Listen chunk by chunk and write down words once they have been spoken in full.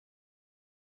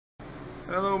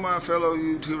Hello my fellow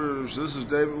YouTubers, this is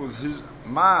David with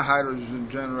my hydrogen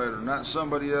generator, not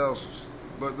somebody else's,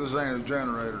 but this ain't a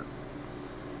generator.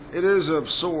 It is of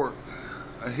sort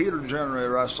a heater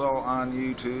generator I saw on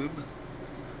YouTube.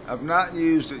 I've not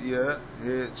used it yet.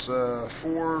 It's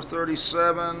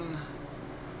 4/37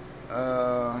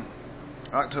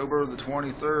 October the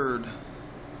 23rd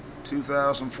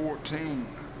 2014.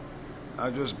 I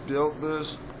just built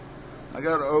this. I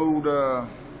got an old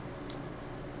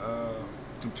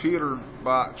computer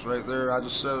box right there. I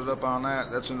just set it up on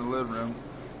that. That's in the living room.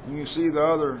 You can see the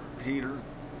other heater.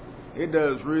 It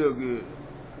does real good.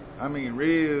 I mean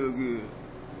real good.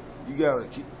 You gotta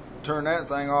turn that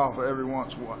thing off every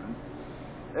once in a while.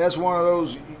 That's one of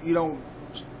those you don't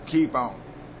keep on.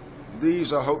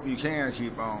 These I hope you can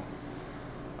keep on.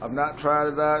 I've not tried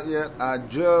it out yet. I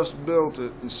just built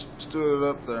it and stood it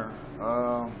up there.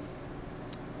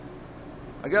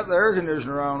 I got the air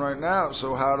conditioner on right now. It's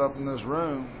so hot up in this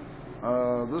room.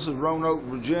 This is Roanoke,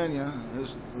 Virginia.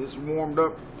 It's warmed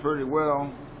up pretty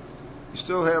well. You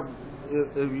still have,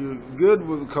 if you're good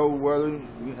with the cold weather,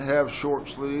 you have short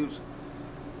sleeves.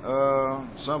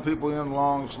 Some people in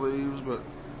long sleeves, but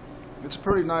it's a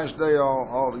pretty nice day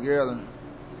all together.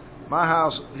 My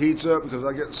house heats up because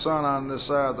I get the sun on this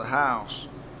side of the house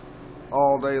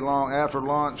all day long. After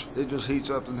lunch, it just heats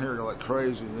up in here like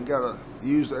crazy. You gotta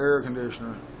use the air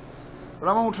conditioner. But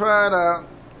I'm gonna try it out.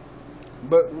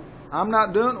 But I'm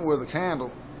not doing it with a candle.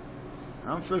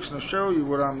 I'm fixing to show you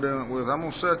what I'm doing it with. I'm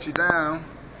gonna set you down.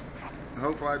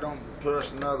 Hopefully I don't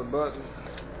press another button.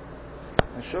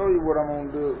 And show you what I'm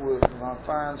gonna do it with. And I'll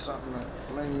find something to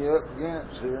lean you up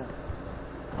against here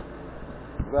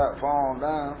without falling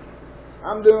down.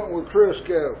 I'm doing it with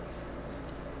Crisco.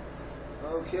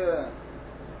 Okay.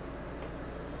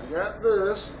 I got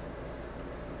this.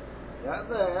 Got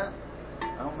that.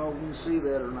 I don't know if you can see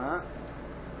that or not.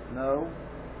 No.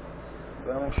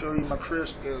 But I'm going to show you my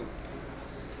Crisco.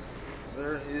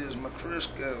 There is my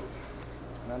Crisco.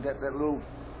 And I got that little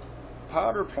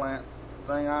powder plant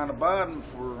thing on the bottom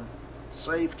for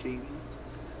safekeeping.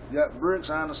 Got bricks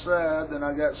on the side. Then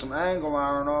I got some angle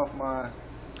iron off my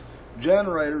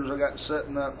generators I got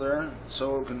setting up there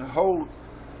so it can hold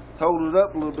it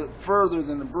up a little bit further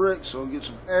than the brick so it gets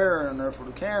some air in there for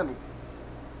the candle.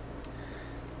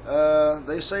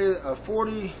 They say a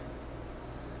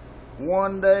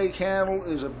 41-day candle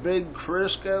is a big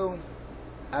Crisco.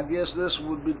 I guess this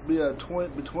would be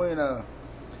between a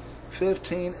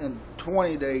 15 and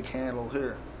 20-day candle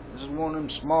here. This is one of them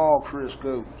small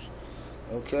Criscos.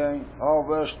 Okay, all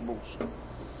vegetables.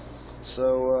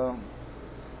 So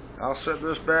I'll set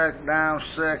this back down a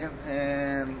second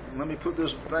and let me put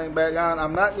this thing back on.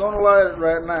 I'm not going to light it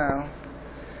right now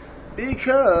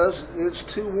because it's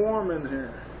too warm in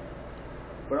here.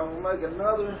 But I'm going to make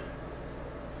another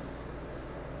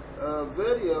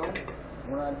video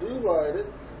when I do light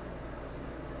it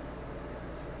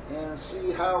and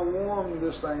see how warm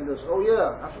this thing does. Oh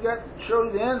yeah, I forgot to show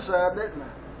you the inside, didn't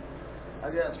I? I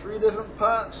got 3 different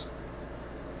pots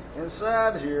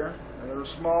inside here. They're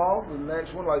small. The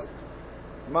next one, like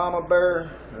Mama Bear,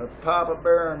 Papa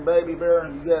Bear, and Baby Bear,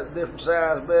 and you got different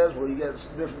size beds. Well, you got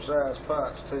different size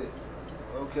pots too.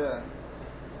 Okay.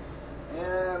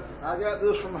 And I got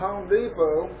this from Home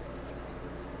Depot.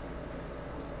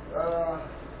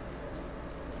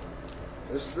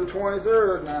 This is the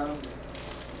 23rd now,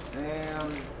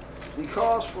 and the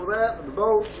cost for that, the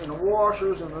bolts and the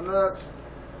washers and the nuts,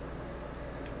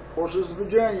 of course this is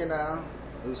Virginia now,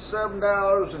 is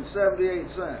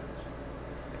 $7.78.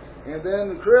 And then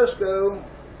the Crisco,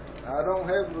 I don't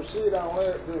have the receipt on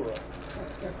it, do I?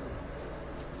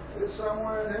 It's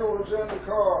somewhere in here where it's in the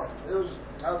car. It was,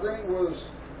 I think it was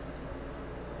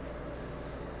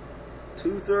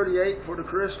 $2.38 for the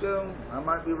Crisco. I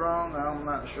might be wrong, I'm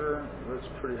not sure. It's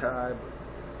pretty high, but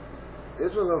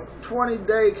this was a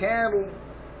 20-day candle.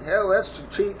 Hell, that's a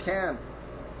cheap candle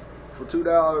for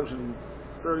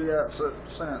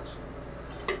 $2.38.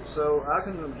 So I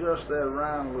can adjust that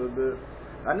around a little bit.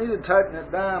 I need to tighten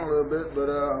it down a little bit, but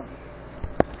I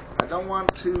don't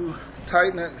want to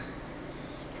tighten it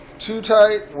too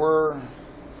tight where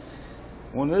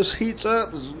when this heats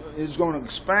up it's going to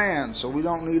expand, so we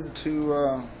don't need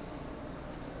to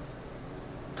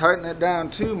tighten it down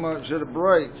too much it'll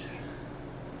break.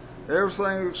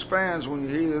 Everything expands when you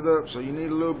heat it up, so you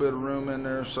need a little bit of room in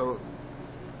there so it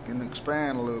can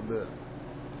expand a little bit.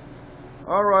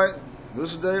 Alright,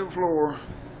 this is David Floor.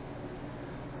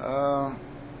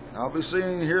 I'll be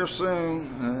seeing you here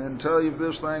soon and tell you if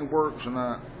this thing works or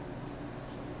not.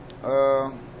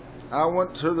 I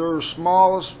went to the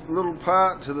smallest little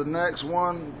pot, to the next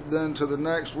one, then to the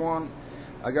next one.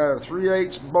 I got a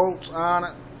 3/8 bolts on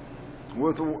it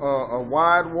with a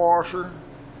wide washer,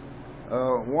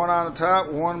 one on the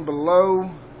top, one below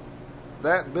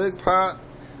that big pot,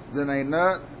 then a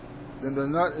nut, then the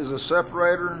nut is a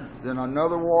separator, then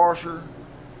another washer,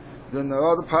 then the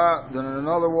other pot, then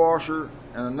another washer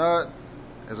and a nut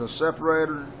as a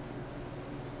separator,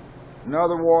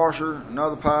 another washer,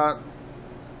 another pot,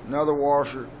 another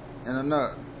washer, and a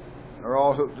nut. They're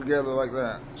all hooked together like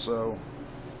that. So,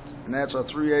 and that's a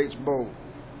 3/8 bolt.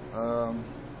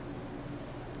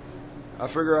 I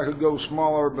figured I could go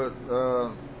smaller, but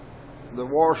the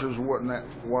washers wasn't that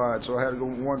wide, so I had to go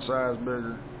one size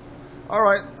bigger. All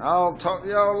right, I'll talk to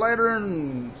y'all later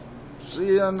and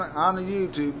see you on the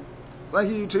YouTube.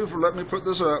 Thank you, YouTube, for letting me put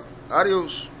this up.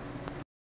 Adios.